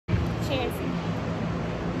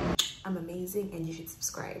I'm amazing and you should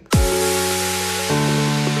subscribe.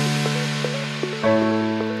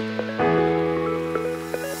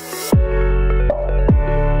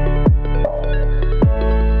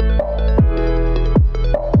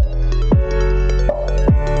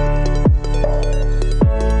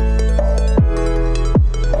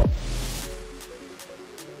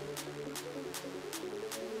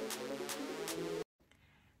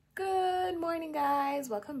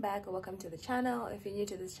 Welcome back or welcome to the channel. If you're new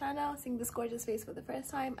to this channel, seeing this gorgeous face for the first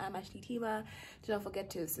time, I'm Ashley Tima. Do not forget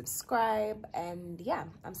to subscribe. And yeah,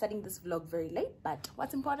 I'm starting this vlog very late, but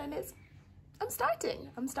what's important is I'm starting.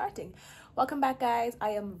 Welcome back, guys. I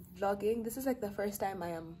am vlogging. This is like the first time I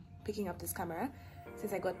am picking up this camera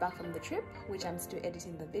since I got back from the trip, which I'm still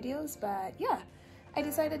editing the videos. But yeah, I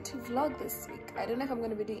decided to vlog this week. I don't know if I'm going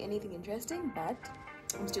to be doing anything interesting, but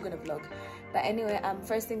I'm still gonna vlog. But anyway,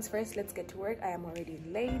 first things first, let's get to work. I am already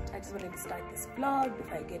late. I just wanted to start this vlog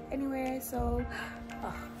before I get anywhere, so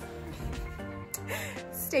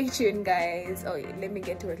stay tuned, guys. Oh yeah, let me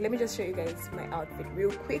get to work. Let me just show you guys my outfit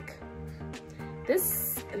real quick.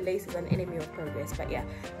 This lace is an enemy of progress, but yeah,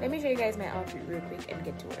 let me show you guys my outfit real quick and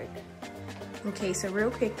get to work. Okay, so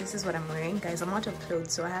real quick, this is what I'm wearing, guys. I'm out of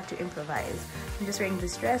clothes, so I have to improvise. I'm just wearing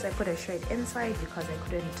this dress. I put a shirt inside because I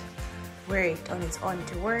couldn't wear it on its own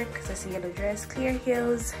to work. So it's a yellow dress, clear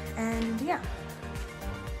heels, and yeah.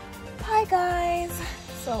 Hi guys,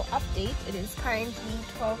 so update, it is currently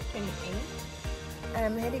 12:28.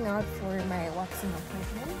 I'm heading out for my waxing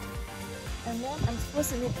appointment, and then I'm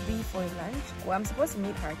supposed to meet B for lunch. Well, I'm supposed to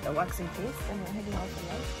meet her at the waxing place, and we're heading out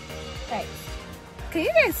for lunch. Guys, can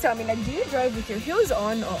you guys tell me, like, do you drive with your heels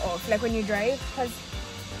on or off, like when you drive? Because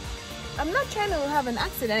I'm not trying to have an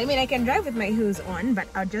accident. I mean, I can drive with my heels on, but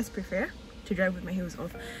I'd just prefer to drive with my heels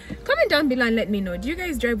off. Comment down below and let me know, do you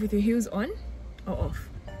guys drive with your heels on or off?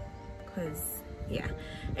 Because yeah,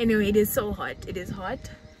 anyway, it is so hot. It is hot.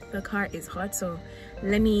 The car is hot, so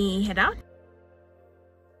let me head out.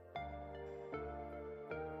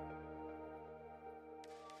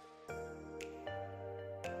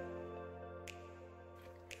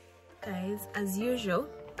 Guys, as usual,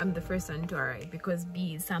 I'm the first one to arrive because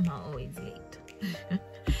B is somehow always late.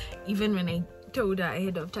 Even when I told her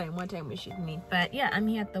ahead of time what time we should meet. But yeah, I'm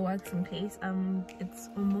here at the waxing place. It's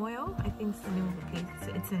Omoyo, I think it's the name of the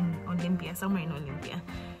place. It's in Olympia, somewhere in Olympia.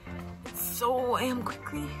 So I am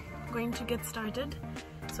quickly going to get started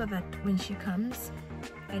so that when she comes,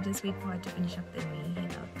 I just wait for her to finish up, then we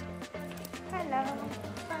head out. Hello.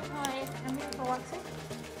 Hi. I'm here for waxing.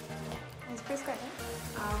 Is Chris got it?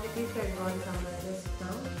 He said going somewhere just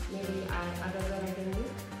now. Maybe other than I can do.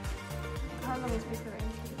 How long is Chris going?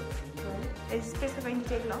 Is Chris going to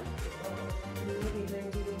take long? Maybe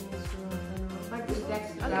 20 minutes to half an hour. But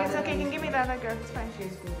that's okay, it's okay. You can give me the other girl. It's fine.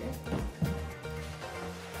 She's good, eh?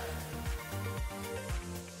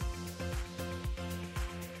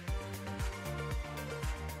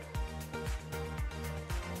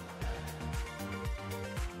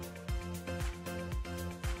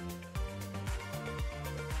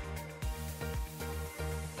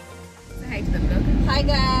 Hi to the vlog. Hi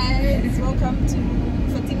guys, welcome to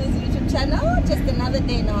Fatina's YouTube channel. Just another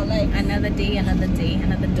day in our life. Another day, another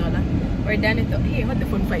dollar. We're done with the hey, hold the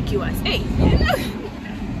phone for us. Hey,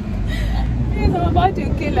 yes, I'm about to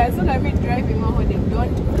kill us. So I'm driving on them.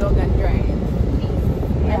 Don't vlog and drive.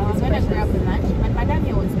 Yeah, I was gonna grab the lunch, but madam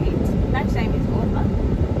here was late. Lunchtime is over.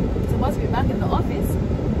 It's supposed to be back in the office.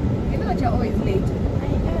 You know that you're always late. I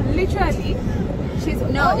am. Literally. She's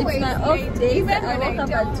no, it's my off day. Even I woke up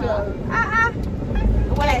at 12.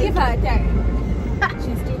 When I give her a time,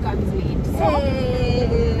 she still comes late. So,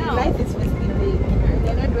 hey, no. life is supposed to be late.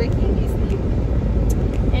 They're not working, it's late.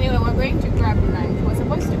 Anyway, we're going to grab lunch. We're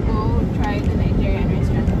supposed to go try the Nigerian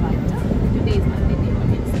restaurant, but today is not the day,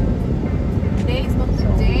 honestly. Today is not the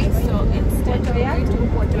day, so instead we're going to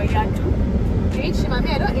Porto Yatu. You eat shima? I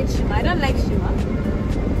don't eat shima. I don't like shima.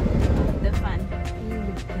 The fun.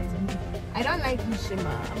 I don't like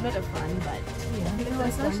shima. I'm not a fan, but yeah. No,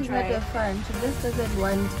 so she's not a fan. She just doesn't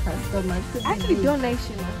want her stomach to be I actually big. Don't like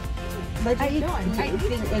shima. But I you don't. I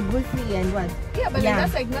eat a goosey and what? Yeah, but Yeah.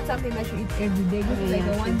 that's like not something that you eat every day. This is like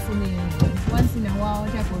Yeah, a once in a while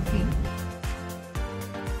type of thing.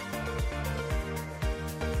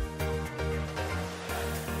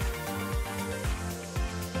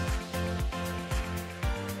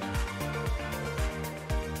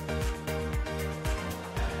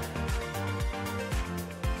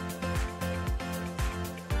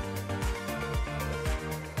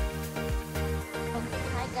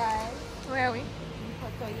 Where are we?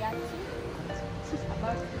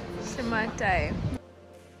 Shima time.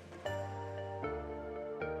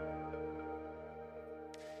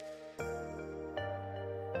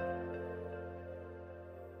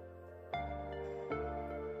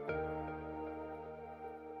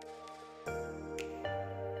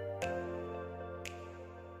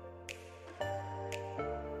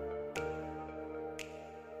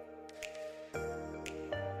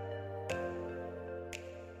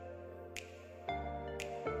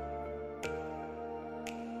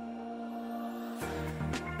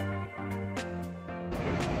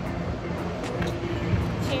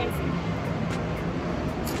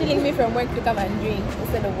 stealing me from work to come and drink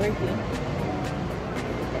instead of working.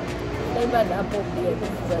 Never the appropriate. This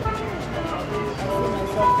is a I see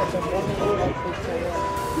myself as a woman in that picture.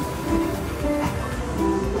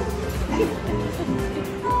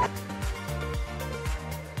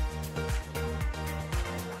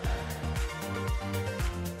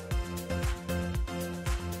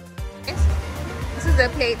 This is the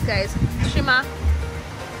plate, guys. Shima,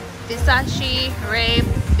 pistachi, rape,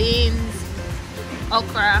 beans,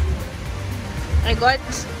 okra. I got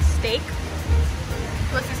steak.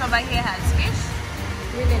 What's this over here has fish.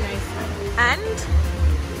 Really nice. And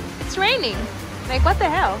it's raining. Like, what the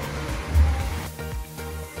hell?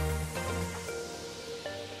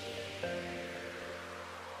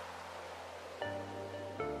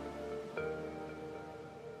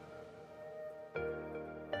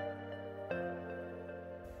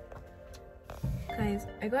 Guys,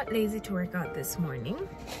 I got lazy to work out this morning,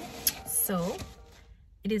 so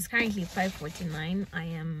it is currently 5:49. I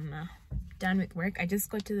am done with work. I just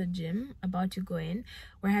got to the gym, about to go in.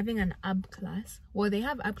 We're having an ab class. Well, they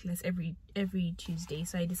have ab class every Tuesday,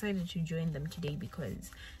 so I decided to join them today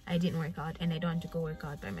because I didn't work out and I don't want to go work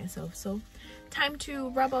out by myself. So time to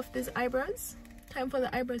rub off these eyebrows. Time for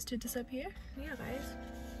the eyebrows to disappear. Yeah, guys,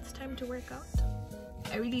 it's time to work out.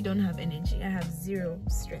 I really don't have energy. I have zero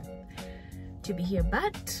strength to be here,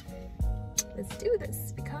 but let's do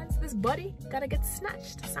this because this body gotta get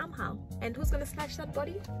snatched somehow. And who's gonna snatch that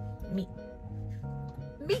body? Me.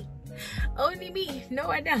 Only me, no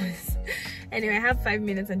one else. Anyway, I have 5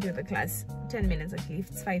 minutes until the class. 10 minutes actually.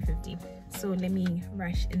 It's 5:50, so let me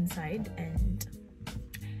rush inside and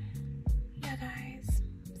yeah, guys,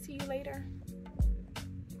 see you later.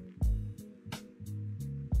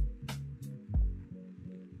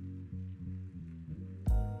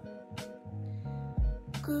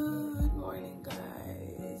 Good morning,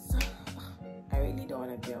 guys. I really don't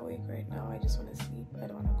want to be awake right now. I just want to sleep. I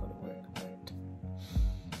don't want to go to work, but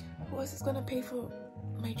who else is gonna pay for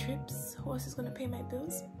my trips? Who else is gonna pay my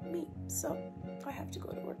bills? Me. So I have to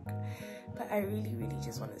go to work, but I really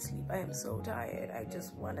just want to sleep. I am so tired. I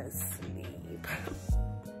just want to sleep.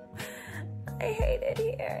 I hate it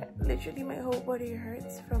here. Literally my whole body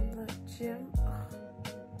hurts from the gym.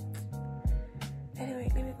 Anyway,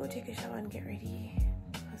 let me go take a shower and get ready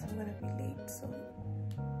because I'm gonna be late. So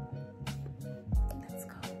let's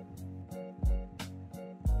go.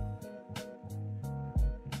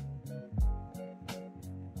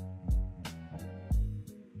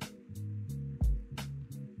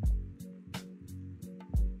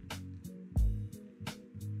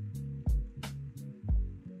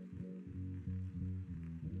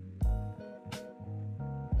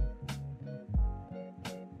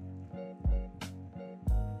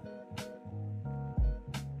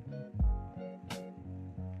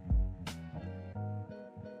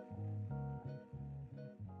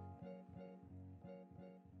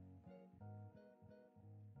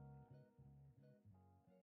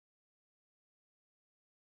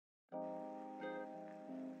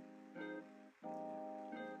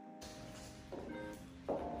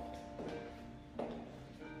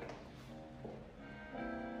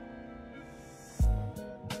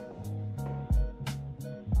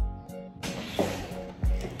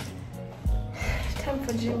 Time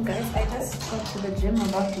for gym, guys. I just got to the gym. I'm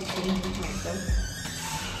about to change myself.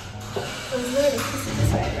 There's no electricity,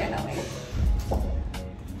 so I ran away.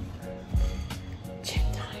 Gym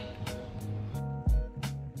time.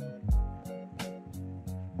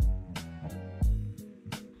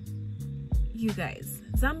 You guys,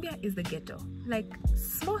 Zambia is the ghetto. Like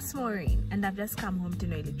small rain, and I've just come home to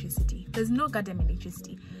no electricity. There's no goddamn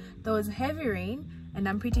electricity. There was heavy rain, and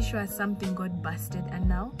I'm pretty sure something got busted, and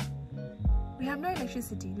now we have no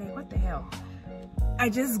electricity. Like, what the hell? I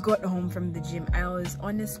just got home from the gym. I was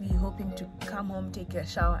honestly hoping to come home, take a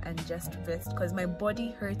shower, and just rest because my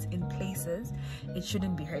body hurts in places it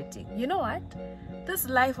shouldn't be hurting. You know what? This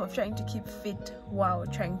life of trying to keep fit while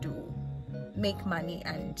trying to make money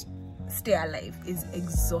and stay alive is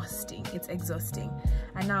exhausting. It's exhausting.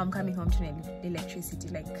 And now I'm coming home to no electricity.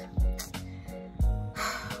 Like,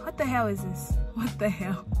 what the hell is this? What the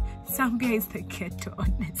hell? Zambia is the ghetto,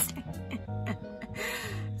 honestly.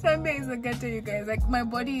 Zambia is the ghetto, you guys. Like, my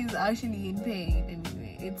body is actually in pain.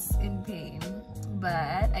 Anyway, it's in pain.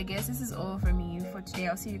 But I guess this is all for me for today.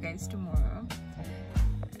 I'll see you guys tomorrow.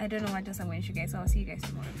 I don't know what else I'm going to show you guys, so I'll see you guys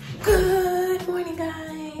tomorrow. Good morning,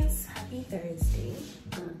 guys. Happy Thursday.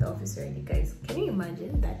 I'm at the office already, guys. Can you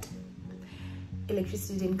imagine that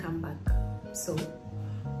electricity didn't come back? So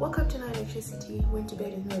woke up to no electricity, went to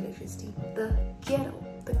bed with no electricity. The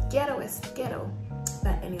ghettoest ghetto.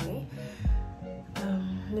 But anyway,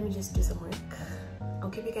 let me just do some work I'll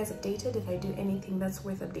keep you guys updated if I do anything that's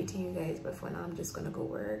worth updating you guys. But for now, I'm just gonna go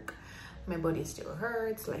work. My body still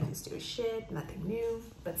hurts, life is still shit, nothing new.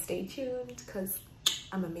 But stay tuned because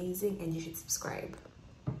I'm amazing and you should subscribe.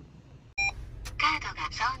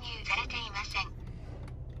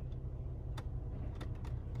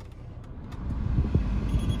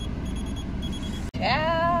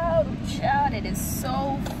 Child, it is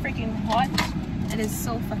so freaking hot. It is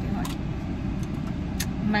so fucking hot.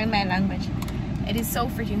 Mind my language. It is so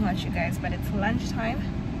freaking hot, you guys, but it's lunchtime.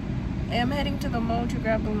 I am heading to the mall to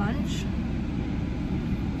grab the lunch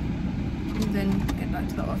and then get back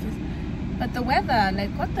to the office. But the weather,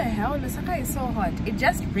 like, what the hell? Lusaka is so hot. It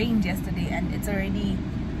just rained yesterday and it's already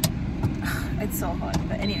it's so hot.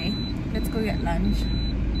 But anyway, let's go get lunch.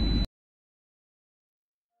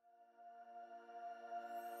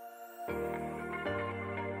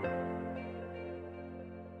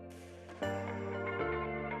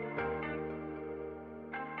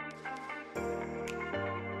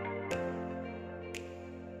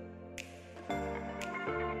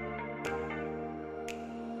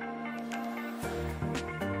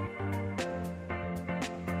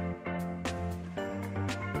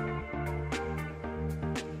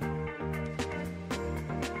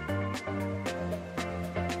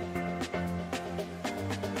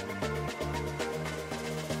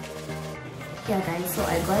 Yeah guys, so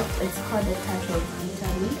I got, it's called the Touch of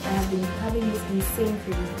Italy. I have been having this insane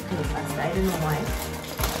craving for curry pasta. I don't know why.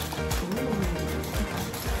 Ooh.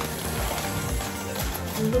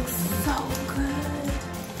 It looks so good.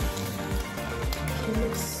 It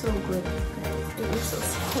looks so good, guys. It looks so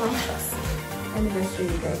scrumptious. Let me just show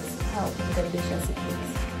you guys how delicious it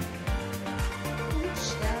looks.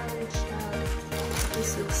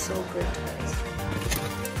 This looks so good, guys.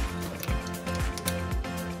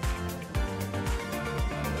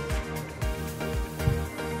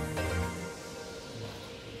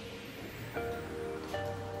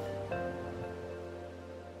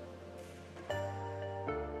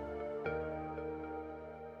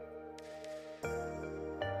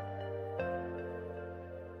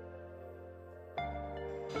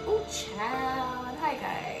 Oh child, hi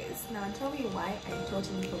guys. Now tell me why I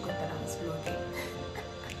totally forgot that I was vlogging.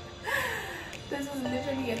 This is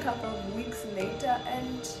literally a couple of weeks later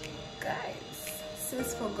and guys,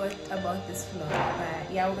 sis forgot about this vlog.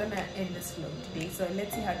 But yeah, we're gonna end this vlog today, so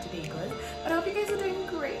let's see how today goes. But I hope you guys are doing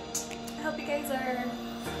great. I hope you guys are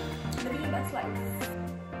living your best life.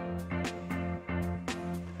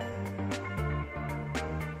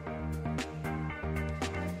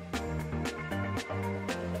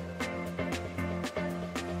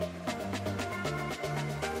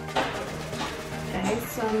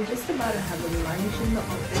 So I'm just about to have a lunch in the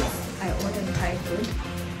office. I ordered Thai food.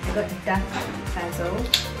 I got duck basil,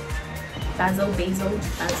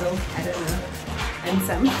 I don't know, and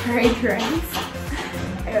some fried rice.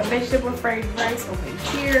 I got vegetable fried rice over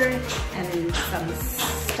here and some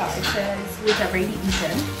starters which I've already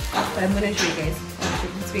eaten. But I'm gonna show you guys.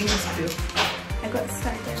 It's really stew. I got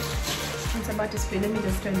starters. It's about to spill. Let me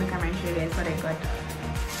just turn the camera and show you guys what I got.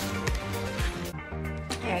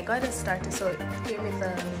 Yeah, I got a starter, so it came with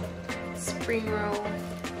a spring roll.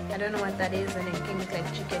 I don't know what that is, and it came with like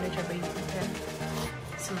chicken, which I've already eaten.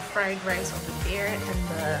 Some fried rice over there, and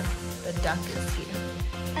the duck is here.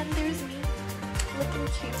 And there's me, looking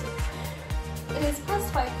cute. It is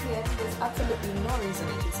past 5 p.m. There's absolutely no reason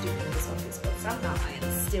I should still be in this office, but somehow I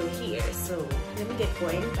am still here. So let me get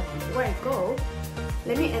going. But before I go,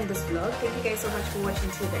 let me end this vlog. Thank you guys so much for watching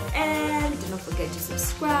till the end. Do not forget to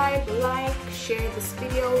subscribe, like, share this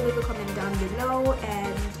video, leave a comment down below,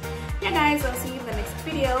 and yeah guys, I'll see you in the next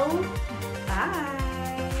video.